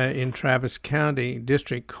in Travis County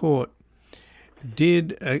District Court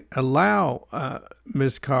did allow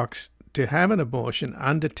Ms. Cox to have an abortion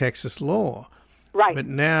under Texas law. Right. But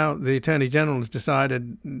now the Attorney General has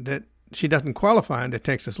decided that she doesn't qualify under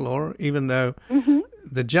Texas law, even though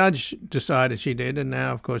the judge decided she did. And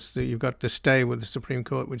now, of course, you've got to stay with the Supreme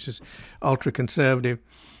Court, which is ultra-conservative,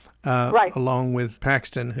 along with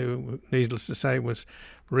Paxton, who, needless to say, was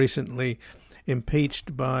recently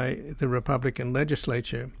impeached by the Republican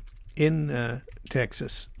legislature in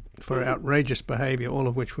Texas for outrageous behavior, all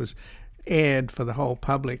of which was aired for the whole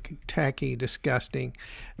public, tacky, disgusting,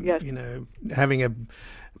 yes. Having a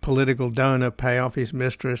political donor pay off his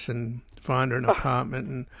mistress and find her an apartment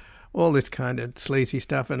and all this kind of sleazy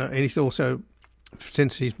stuff. And he's also,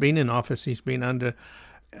 since he's been in office, he's been under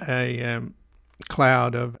a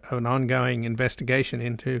cloud of an ongoing investigation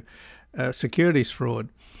into securities fraud.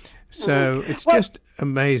 So it's just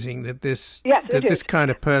amazing that this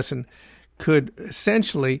kind of person could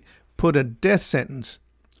essentially put a death sentence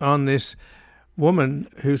on this woman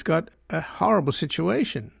who's got a horrible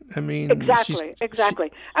situation. I mean, exactly.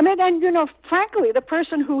 I mean, and frankly, the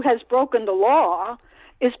person who has broken the law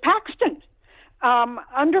is Paxton.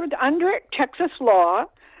 Under Texas law,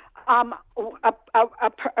 a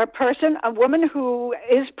woman who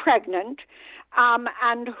is pregnant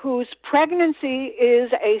and whose pregnancy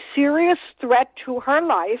is a serious threat to her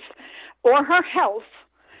life or her health,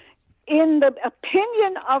 in the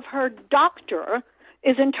opinion of her doctor,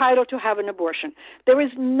 is entitled to have an abortion. There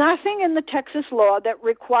is nothing in the Texas law that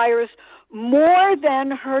requires more than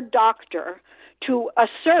her doctor to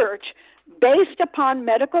assert, based upon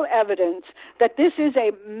medical evidence, that this is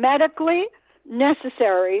a medically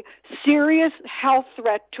necessary, serious health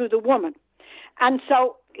threat to the woman. And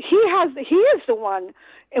so he is the one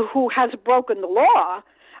who has broken the law,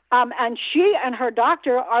 and she and her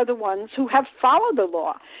doctor are the ones who have followed the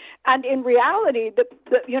law. And in reality,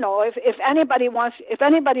 if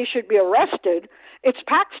anybody should be arrested, it's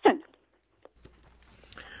Paxton.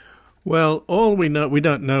 Well, we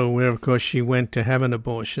don't know where, of course, she went to have an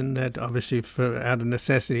abortion. That obviously, out of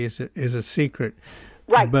necessity, is a secret.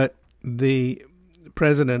 Right. But the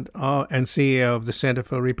president and CEO of the Center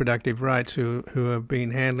for Reproductive Rights, who have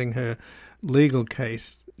been handling her legal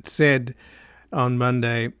case, said on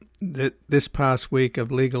Monday that this past week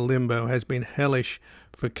of legal limbo has been hellish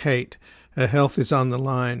for Kate. Her health is on the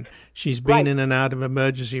line. She's been in and out of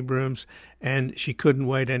emergency rooms, and she couldn't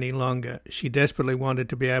wait any longer. She desperately wanted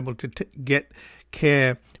to be able to get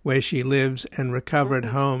care where she lives and recover at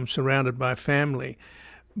home, surrounded by family.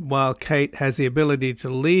 While Kate has the ability to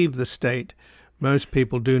leave the state, most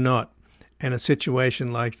people do not, and a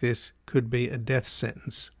situation like this could be a death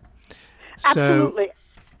sentence. Absolutely.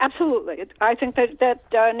 I think that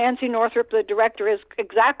Nancy Northrop, the director, is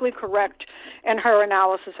exactly correct in her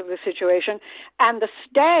analysis of the situation. And the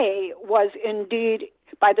stay was indeed,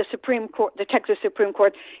 by the Supreme Court, the Texas Supreme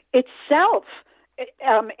Court itself,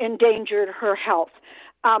 endangered her health.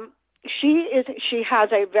 She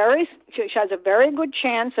has a very good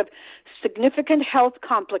chance of significant health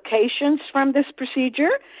complications from this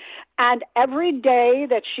procedure. And every day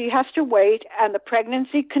that she has to wait and the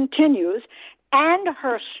pregnancy continues, and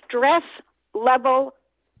her stress level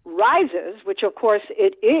rises, which of course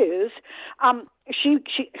it is,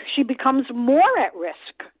 she becomes more at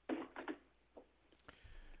risk.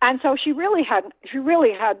 And so she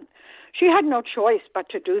had no choice but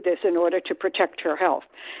to do this in order to protect her health.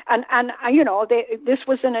 And this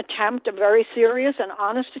was an attempt, a very serious and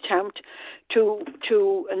honest attempt to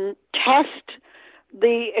test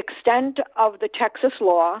the extent of the Texas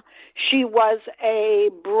law. She was a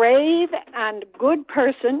brave and good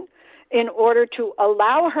person in order to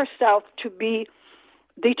allow herself to be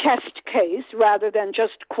the test case rather than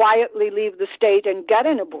just quietly leave the state and get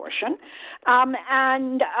an abortion. But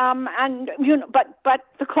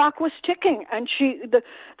the clock was ticking, and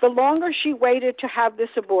the longer she waited to have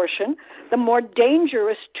this abortion, the more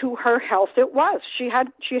dangerous to her health it was. She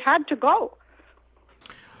had to go.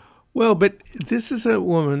 Well, but this is a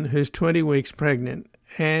woman who's 20 weeks pregnant,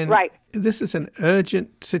 And Right. this is an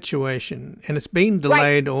urgent situation, and it's been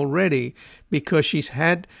delayed already because she's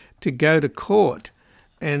had to go to court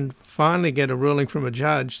and finally get a ruling from a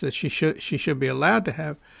judge that she should be allowed to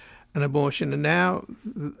have an abortion. And now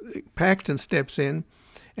Paxton steps in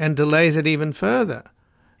and delays it even further.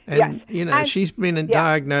 And, she's been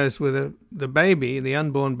diagnosed with the baby, the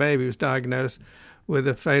unborn baby was diagnosed with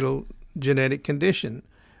a fatal genetic condition,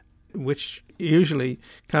 which usually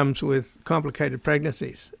comes with complicated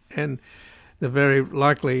pregnancies and the very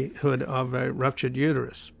likelihood of a ruptured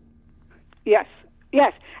uterus. Yes.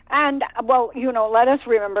 And, well, let us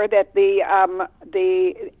remember that the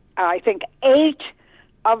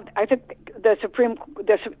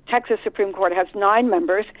Texas Supreme Court has 9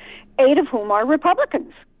 members, 8 of whom are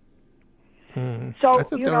Republicans. So I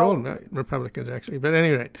thought they were all Republicans, actually. But at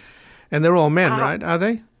any rate, and they're all men, right? Are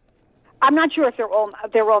they? I'm not sure if they're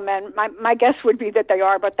all men. My guess would be that they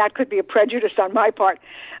are, but that could be a prejudice on my part,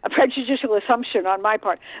 a prejudicial assumption on my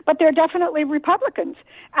part. But they're definitely Republicans,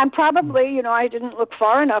 and probably, I didn't look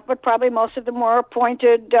far enough, but probably most of them were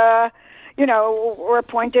appointed. Were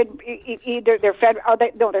appointed either they're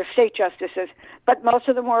state justices, but most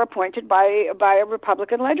of them were appointed by a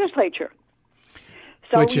Republican legislature.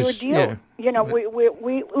 So Which your is, deal,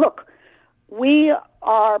 we look, we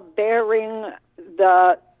are bearing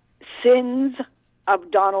the sins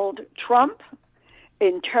of Donald Trump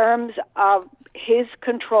in terms of his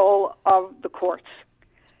control of the courts.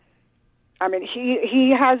 I mean,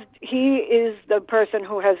 he is the person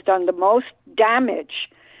who has done the most damage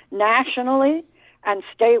nationally and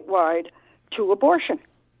statewide to abortion,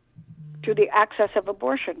 to the access of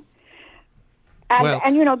abortion.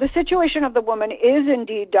 And the situation of the woman is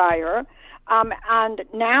indeed dire. And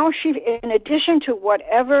now she, in addition to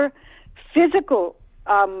whatever physical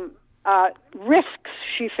risks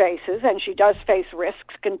she faces, and she does face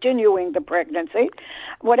risks continuing the pregnancy,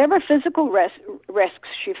 whatever physical risks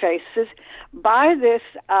she faces by this,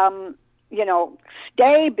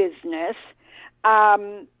 stay business,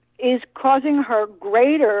 is causing her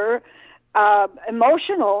greater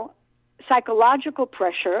emotional, psychological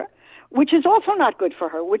pressure, which is also not good for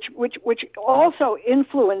her, which also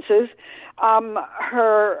influences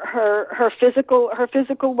her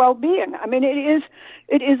physical well-being. I mean, it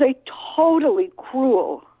is a totally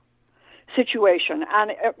cruel situation,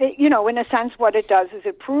 and in a sense, what it does is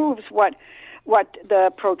it proves what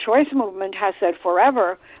the pro-choice movement has said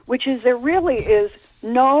forever, which is there really is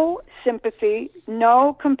no sympathy,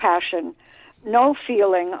 no compassion, no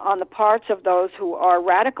feeling on the parts of those who are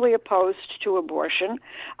radically opposed to abortion,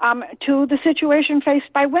 to the situation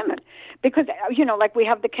faced by women. Because, like we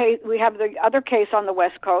have the other case on the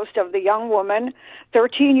West Coast of the young woman,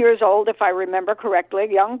 13 years old, if I remember correctly,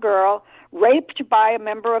 young girl, raped by a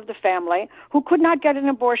member of the family who could not get an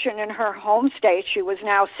abortion in her home state. She was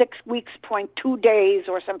now 6 weeks, 2 days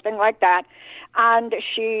or something like that. And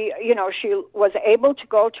she was able to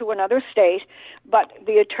go to another state, but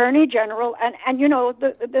the Attorney General, and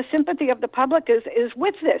the sympathy of the public is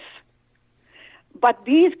with this. But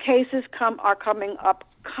these cases are coming up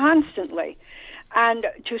constantly. And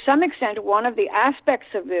to some extent, one of the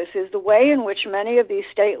aspects of this is the way in which many of these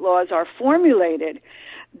state laws are formulated.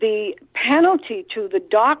 The penalty to the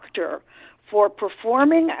doctor for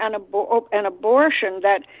performing an abortion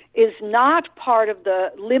that is not part of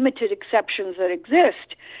the limited exceptions that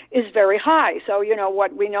exist is very high. So,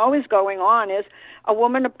 what we know is going on is a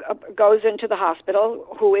woman goes into the hospital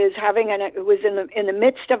who is in the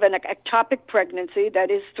midst of an ectopic pregnancy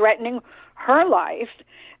that is threatening her life.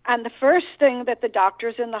 And the first thing that the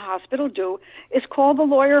doctors in the hospital do is call the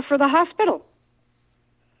lawyer for the hospital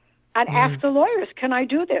and ask the lawyers, can I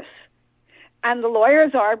do this? And the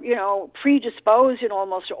lawyers are, predisposed in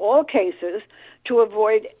almost all cases to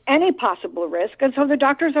avoid any possible risk. And so the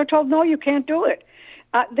doctors are told, no, you can't do it.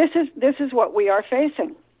 This is what we are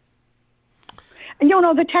facing. And,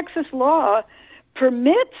 the Texas law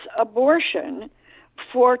permits abortion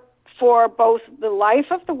for both the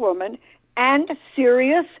life of the woman and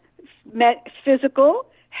serious physical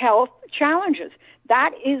health challenges.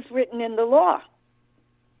 That is written in the law.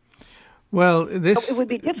 Well, it would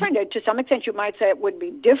be different. To some extent, you might say it would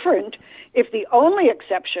be different if the only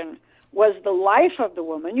exception was the life of the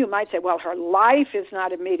woman. You might say, well, her life is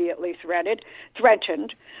not immediately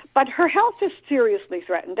threatened, but her health is seriously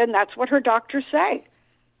threatened, and that's what her doctors say.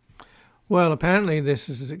 Well, apparently this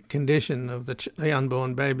is a condition of the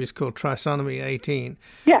unborn baby. It's called trisomy 18.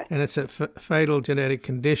 Yes. And it's a fatal genetic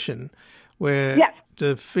condition where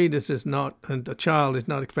the fetus is not, and the child is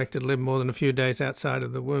not expected to live more than a few days outside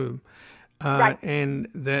of the womb. Right. And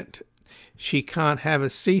that she can't have a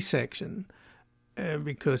C-section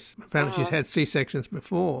because apparently she's had C-sections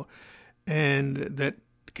before, and that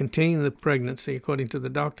continuing the pregnancy, according to the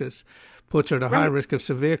doctors, puts her at a high risk of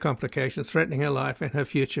severe complications threatening her life and her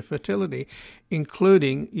future fertility,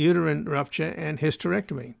 including uterine rupture and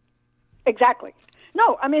hysterectomy. Exactly.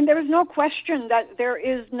 No, I mean, there is no question that,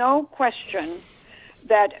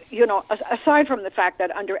 aside from the fact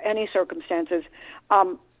that under any circumstances,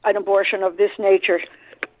 an abortion of this nature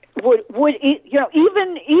would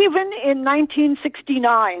even in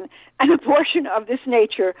 1969, an abortion of this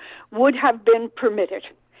nature would have been permitted.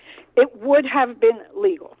 It would have been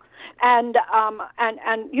legal. And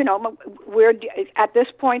we're at this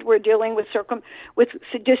point we're dealing with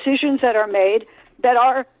decisions that are made that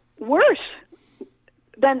are worse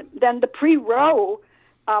than the pre-Roe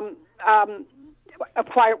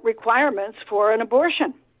requirements for an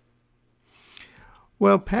abortion.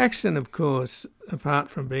 Well, Paxton, of course, apart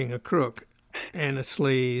from being a crook and a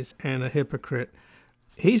sleaze and a hypocrite,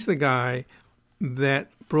 he's the guy that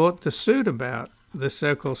brought the suit about, the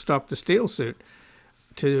so-called Stop the Steal suit,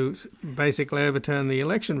 to basically overturn the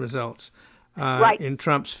election results in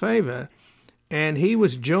Trump's favor. And he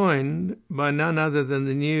was joined by none other than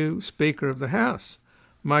the new Speaker of the House,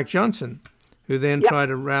 Mike Johnson, who then tried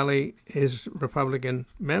to rally his Republican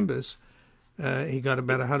members. He got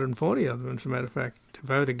about 140 of them, as a matter of fact, to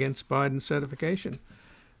vote against Biden's certification.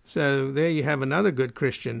 So there you have another good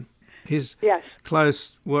Christian. Works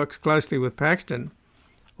closely with Paxton,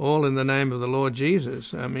 all in the name of the Lord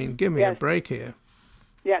Jesus. I mean, give me a break here.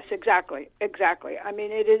 Yes, exactly. I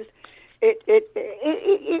mean, it is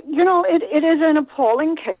an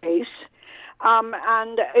appalling case,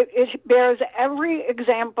 and it bears every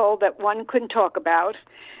example that one can talk about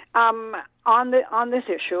on this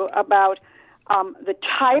issue about the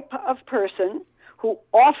type of person who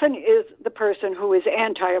often is the person who is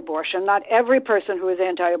anti-abortion. Not every person who is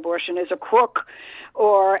anti-abortion is a crook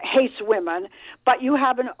or hates women, but you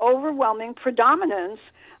have an overwhelming predominance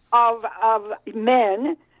of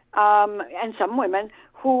men and some women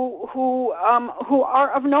who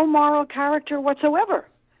are of no moral character whatsoever,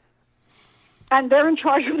 and they're in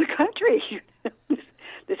charge of the country.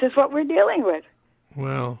 This is what we're dealing with.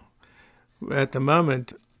 Well, at the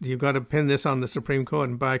moment, you've got to pin this on the Supreme Court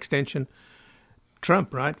and, by extension,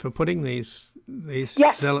 Trump, right, for putting these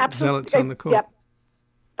zealots on the court. Yep.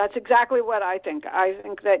 That's exactly what I think. I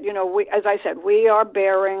think that, as I said, we are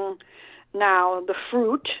bearing now the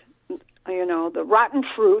fruit, the rotten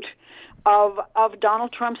fruit of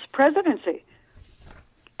Donald Trump's presidency.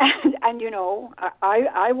 And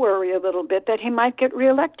I worry a little bit that he might get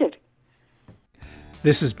reelected.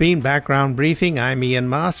 This has been Background Briefing. I'm Ian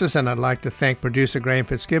Masters, and I'd like to thank producer Graham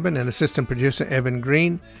Fitzgibbon and assistant producer Evan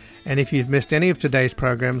Green. And if you've missed any of today's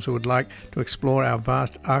programs or would like to explore our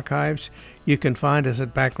vast archives, you can find us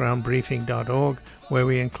at backgroundbriefing.org, where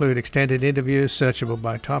we include extended interviews searchable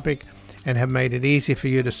by topic and have made it easy for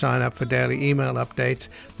you to sign up for daily email updates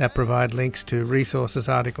that provide links to resources,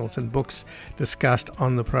 articles, and books discussed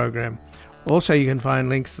on the program. Also, you can find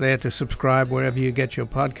links there to subscribe wherever you get your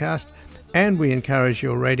podcast, and we encourage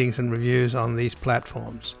your ratings and reviews on these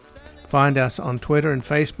platforms. Find us on Twitter and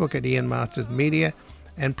Facebook at Ian Masters Media,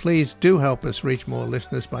 and please do help us reach more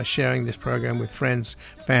listeners by sharing this program with friends,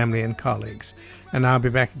 family, and colleagues. And I'll be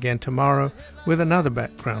back again tomorrow with another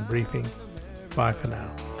Background Briefing. Bye for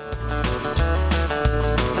now.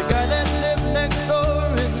 The guy that lived next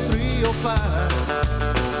door in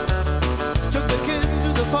 305 took the kids to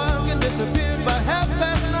the park and disappeared by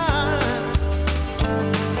 9:30.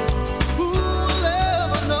 Who will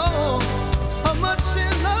ever know how much she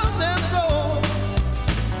loved them so?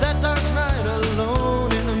 That dark night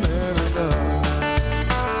alone in America.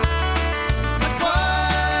 A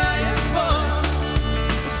quiet voice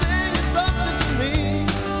singing something to me,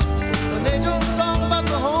 an angel song about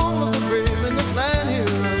the home of the brave in this land here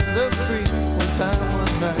of the free. One time,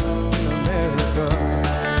 one night in America.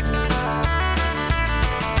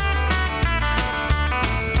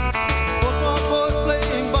 Four small boys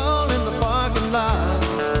playing ball in the parking lot.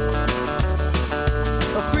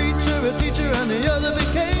 A preacher, a teacher, and the other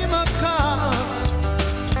became a cop.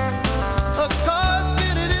 A car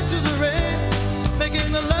skidded into the rain,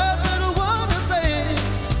 making the last little one to say,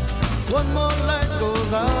 one more light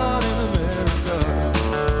goes out in America.